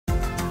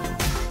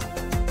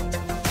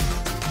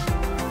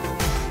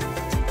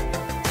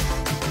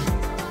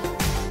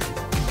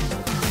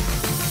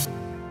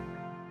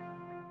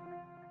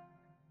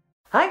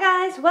Hi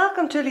guys,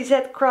 welcome to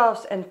Lisette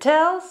Crafts and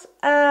Tells.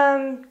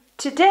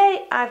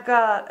 Today I've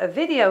got a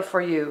video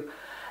for you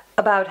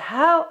about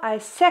how I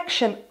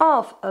section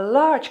off a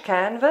large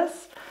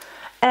canvas.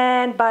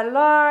 And by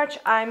large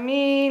I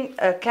mean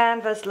a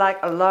canvas like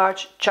a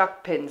large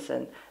Chuck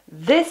Pinson.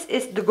 This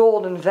is the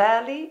Golden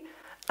Valley.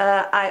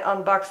 I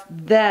unboxed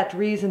that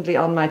recently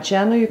on my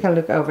channel, you can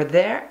look over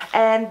there.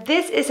 And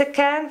this is a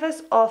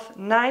canvas of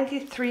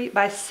 93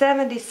 by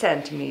 70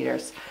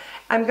 centimeters.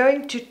 I'm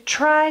going to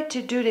try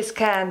to do this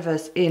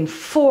canvas in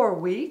 4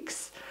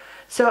 weeks.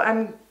 So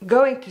I'm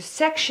going to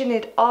section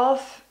it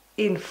off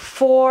in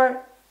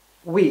 4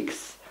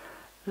 weeks.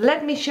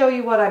 Let me show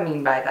you what I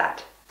mean by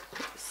that.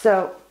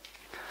 So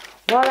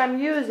what I'm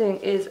using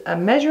is a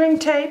measuring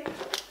tape,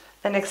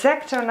 an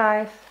X-Acto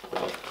knife,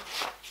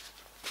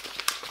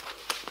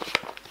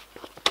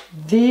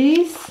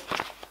 these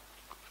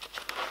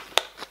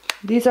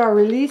are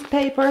release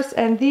papers,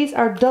 and these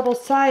are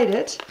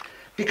double-sided.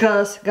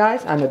 Because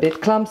guys, I'm a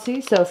bit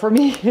clumsy, so for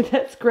me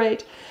that's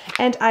great.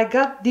 And I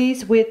got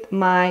these with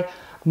my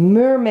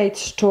Mermaid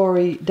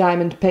Story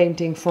diamond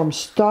painting from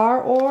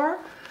Star Ore.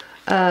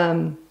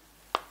 I'll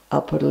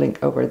put a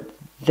link over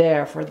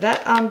there for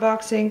that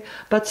unboxing.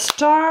 But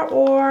Star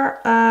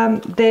Ore,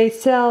 they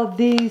sell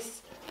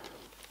these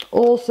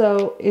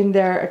also in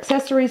their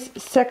accessories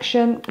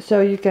section,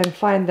 so you can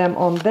find them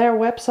on their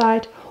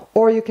website,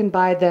 or you can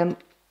buy them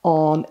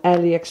on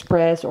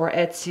AliExpress or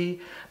Etsy,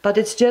 but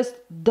it's just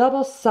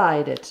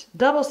double-sided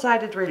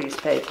release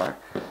paper.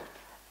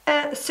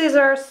 And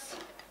scissors,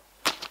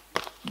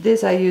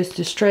 this I use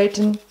to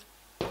straighten.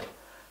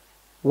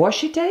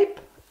 Washi tape,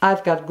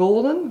 I've got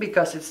golden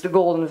because it's the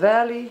Golden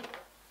Valley,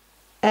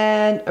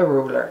 and a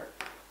ruler.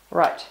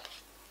 Right.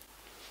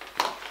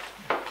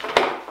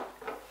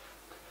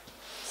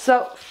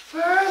 So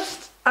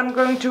first I'm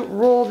going to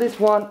roll this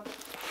one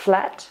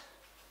flat.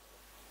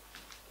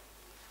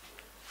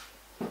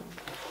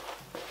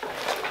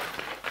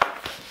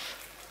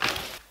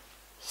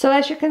 So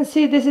as you can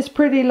see, this is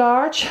pretty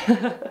large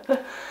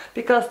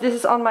because this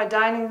is on my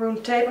dining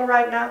room table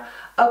right now.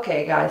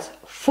 Okay guys,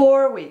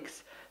 4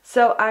 weeks.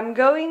 So I'm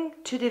going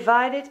to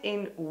divide it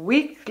in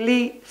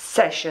weekly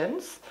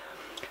sessions.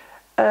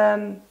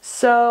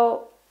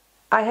 So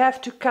I have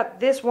to cut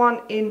this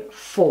one in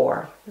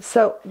 4.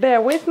 So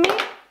bear with me.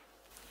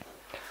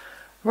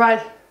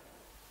 Right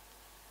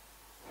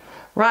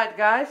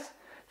guys.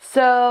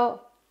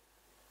 So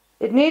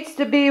it needs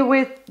to be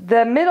with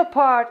the middle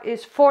part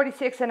is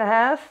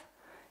 46.5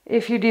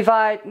 if you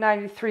divide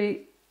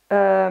 93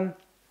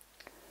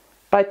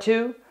 by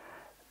 2.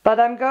 But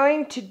I'm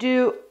going to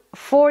do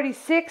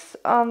 46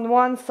 on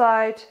one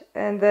side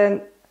and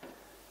then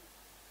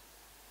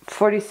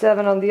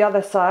 47 on the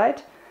other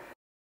side.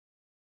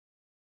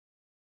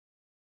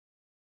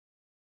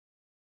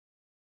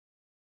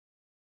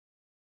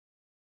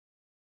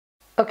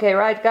 Okay,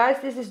 right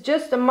guys, this is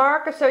just a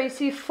marker, so you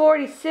see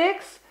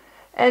 46.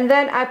 And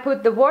then I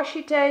put the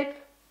washi tape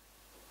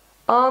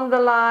on the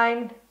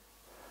line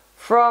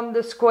from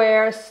the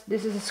squares.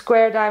 This is a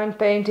square diamond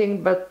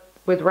painting, but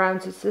with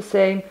rounds it's the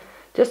same.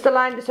 Just a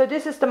line, so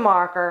this is the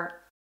marker.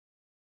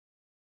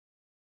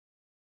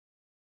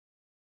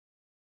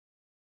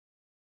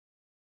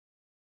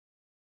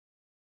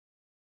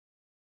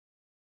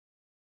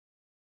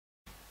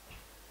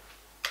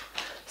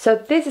 So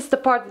this is the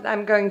part that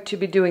I'm going to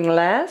be doing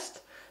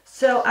last.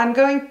 So I'm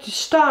going to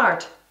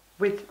start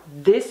with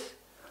this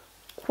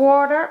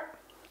quarter.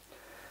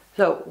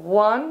 So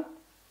 1,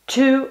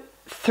 2,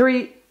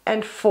 3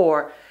 and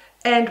 4.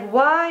 And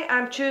why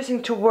I'm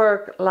choosing to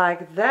work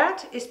like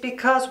that is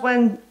because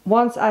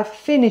once I've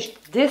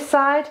finished this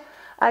side,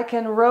 I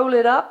can roll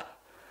it up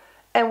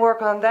and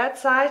work on that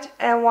side,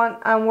 and when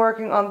I'm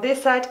working on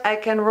this side I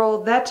can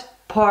roll that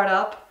part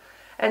up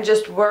and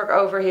just work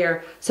over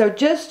here. So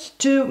just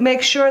to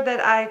make sure that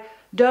I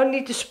don't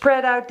need to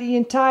spread out the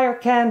entire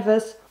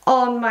canvas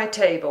on my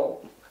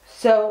table.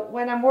 So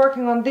when I'm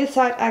working on this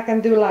side I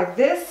can do like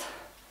this,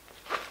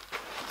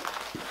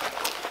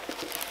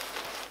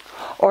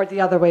 or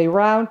the other way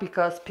around,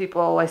 because people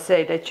always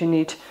say that you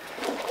need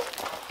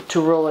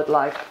to roll it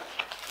like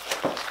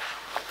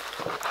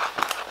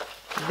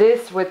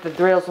this with the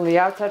drills on the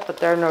outside, but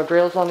there are no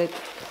drills on it.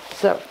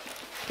 So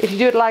if you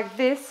do it like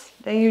this,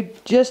 then you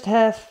just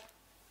have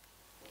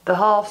the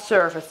half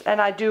surface.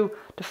 And I do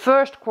the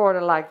first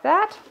quarter like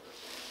that,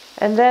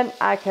 and then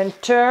I can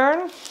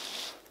turn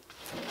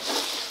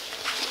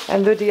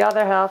and do the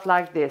other half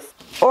like this.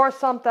 Or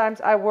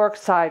sometimes I work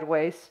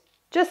sideways,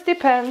 just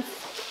depends.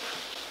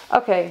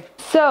 Okay,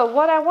 so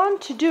what I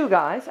want to do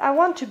guys, I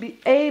want to be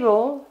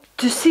able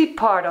to see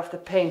part of the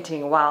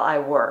painting while I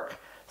work.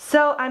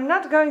 So I'm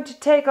not going to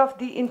take off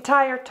the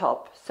entire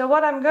top. So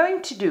what I'm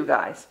going to do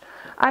guys,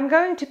 I'm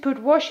going to put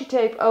washi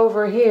tape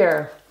over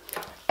here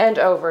and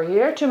over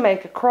here to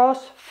make a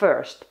cross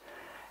first.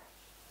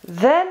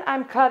 Then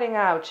I'm cutting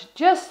out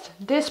just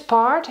this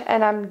part,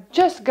 and I'm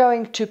just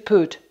going to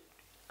put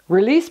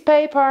release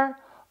paper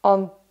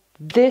on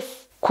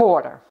this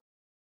quarter.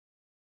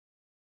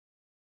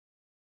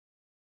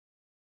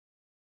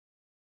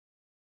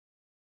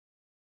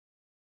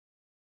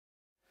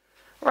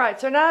 Right,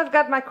 so now I've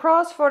got my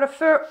cross for the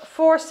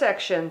four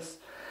sections.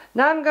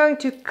 Now I'm going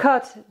to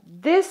cut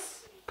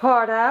this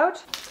part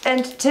out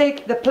and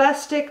take the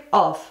plastic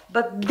off.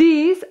 But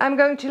these I'm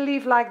going to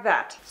leave like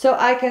that, so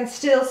I can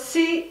still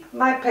see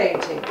my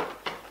painting.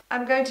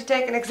 I'm going to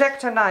take an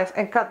X-acto knife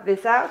and cut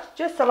this out,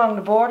 just along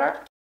the border.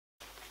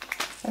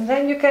 And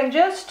then you can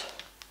just,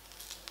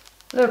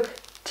 look,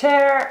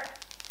 tear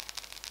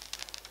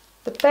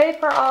the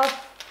paper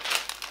off.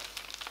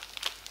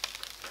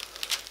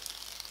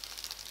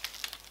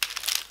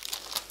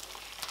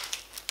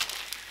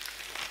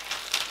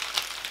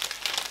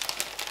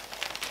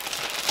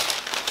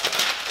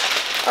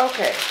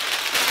 Okay,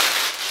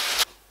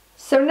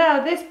 so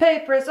now this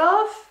paper is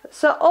off,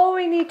 so all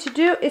we need to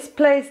do is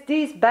place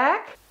these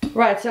back.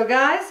 Right, so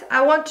guys,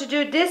 I want to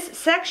do this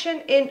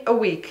section in a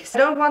week. I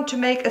don't want to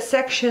make a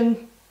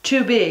section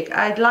too big.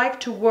 I'd like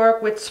to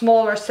work with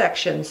smaller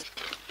sections.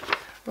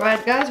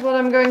 Right guys, what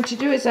I'm going to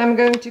do is I'm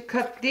going to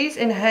cut these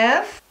in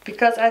half,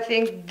 because I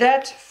think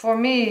that for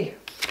me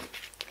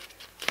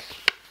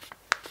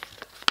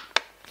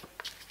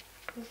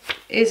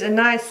is a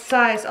nice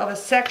size of a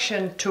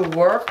section to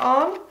work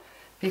on,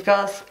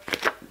 because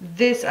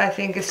this I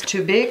think is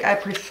too big. I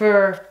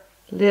prefer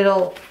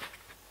little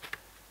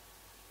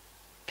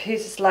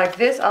pieces like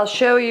this. I'll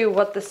show you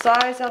what the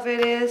size of it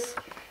is.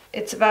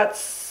 It's about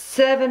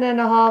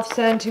 7.5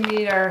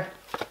 centimeter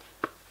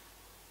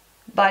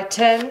by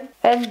 10,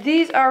 and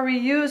these are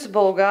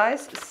reusable,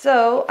 guys,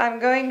 so I'm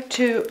going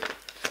to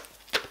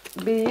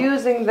be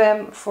using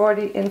them for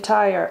the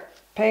entire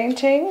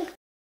painting.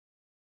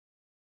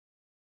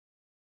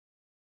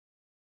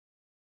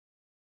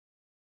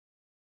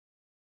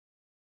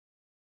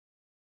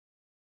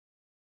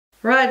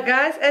 Right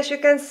guys, as you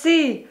can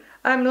see,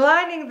 I'm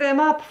lining them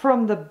up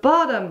from the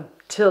bottom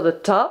till the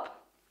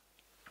top.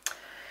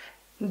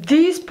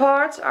 These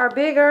parts are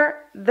bigger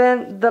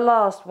than the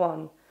last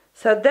one.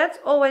 So that's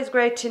always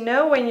great to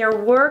know when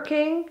you're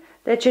working,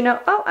 that you know,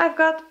 oh, I've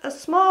got a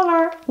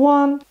smaller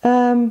one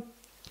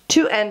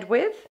to end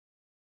with.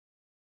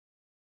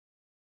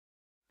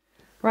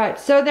 Right,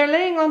 so they're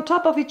laying on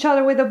top of each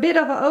other with a bit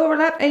of an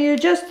overlap, and you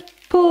just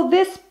pull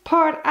this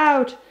part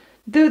out,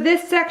 do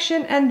this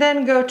section, and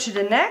then go to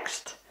the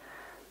next.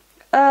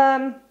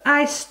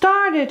 I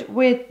started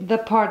with the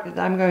part that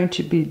I'm going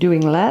to be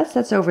doing last,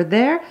 that's over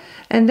there,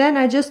 and then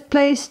I just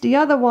placed the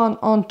other one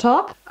on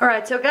top.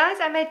 Alright, so guys,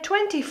 I made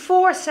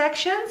 24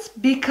 sections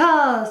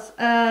because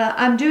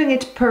I'm doing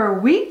it per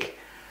week.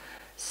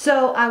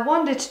 So I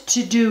wanted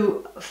to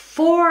do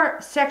 4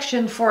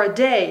 sections for a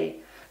day,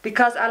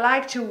 because I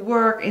like to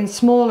work in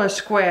smaller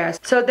squares.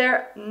 So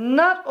they're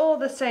not all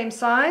the same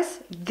size.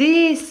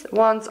 These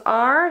ones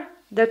are,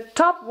 the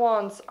top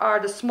ones are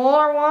the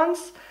smaller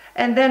ones,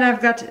 and then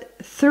I've got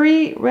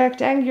 3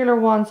 rectangular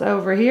ones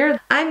over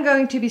here. I'm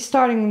going to be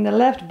starting in the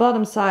left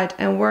bottom side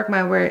and work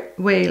my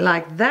way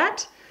like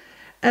that.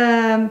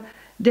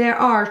 There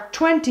are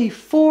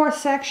 24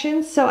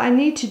 sections, so I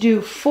need to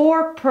do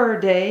 4 per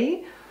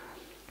day.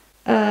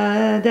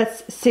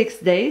 That's 6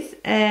 days,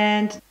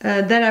 and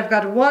then I've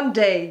got 1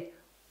 day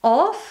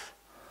off,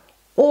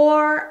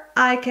 or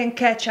I can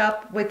catch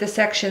up with the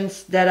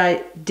sections that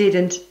I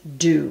didn't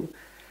do.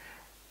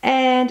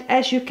 And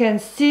as you can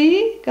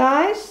see,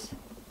 guys,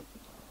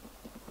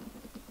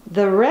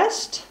 the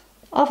rest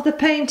of the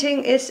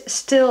painting is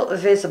still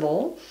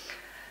visible.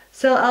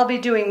 So I'll be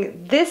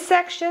doing this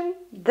section,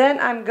 then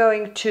I'm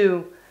going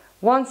to,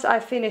 once I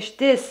finish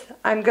this,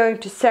 I'm going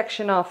to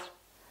section off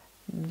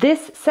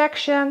this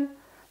section,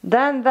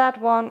 then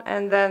that one,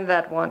 and then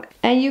that one.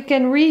 And you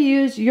can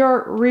reuse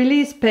your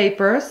release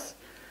papers.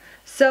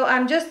 So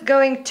I'm just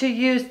going to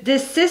use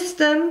this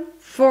system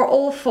for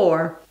all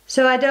 4.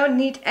 So I don't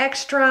need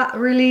extra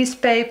release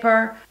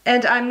paper,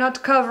 and I'm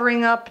not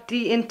covering up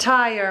the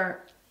entire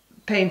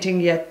painting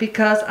yet,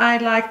 because I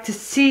like to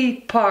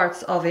see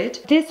parts of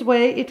it. This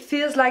way it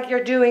feels like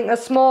you're doing a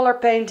smaller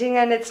painting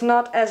and it's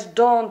not as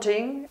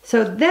daunting.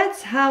 So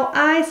that's how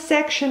I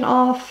section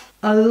off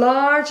a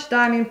large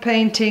diamond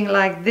painting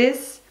like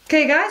this.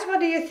 Okay guys, what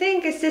do you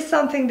think? Is this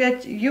something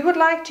that you would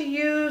like to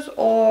use,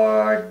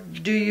 or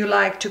do you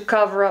like to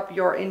cover up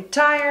your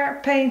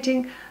entire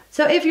painting?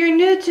 So if you're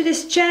new to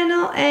this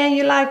channel and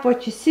you like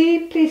what you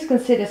see, please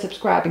consider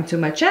subscribing to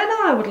my channel.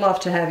 I would love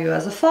to have you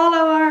as a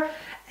follower.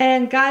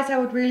 And guys, I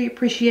would really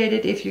appreciate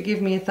it if you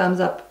give me a thumbs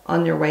up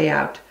on your way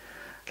out.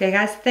 Okay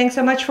guys, thanks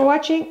so much for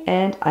watching,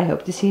 and I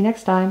hope to see you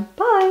next time.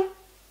 Bye!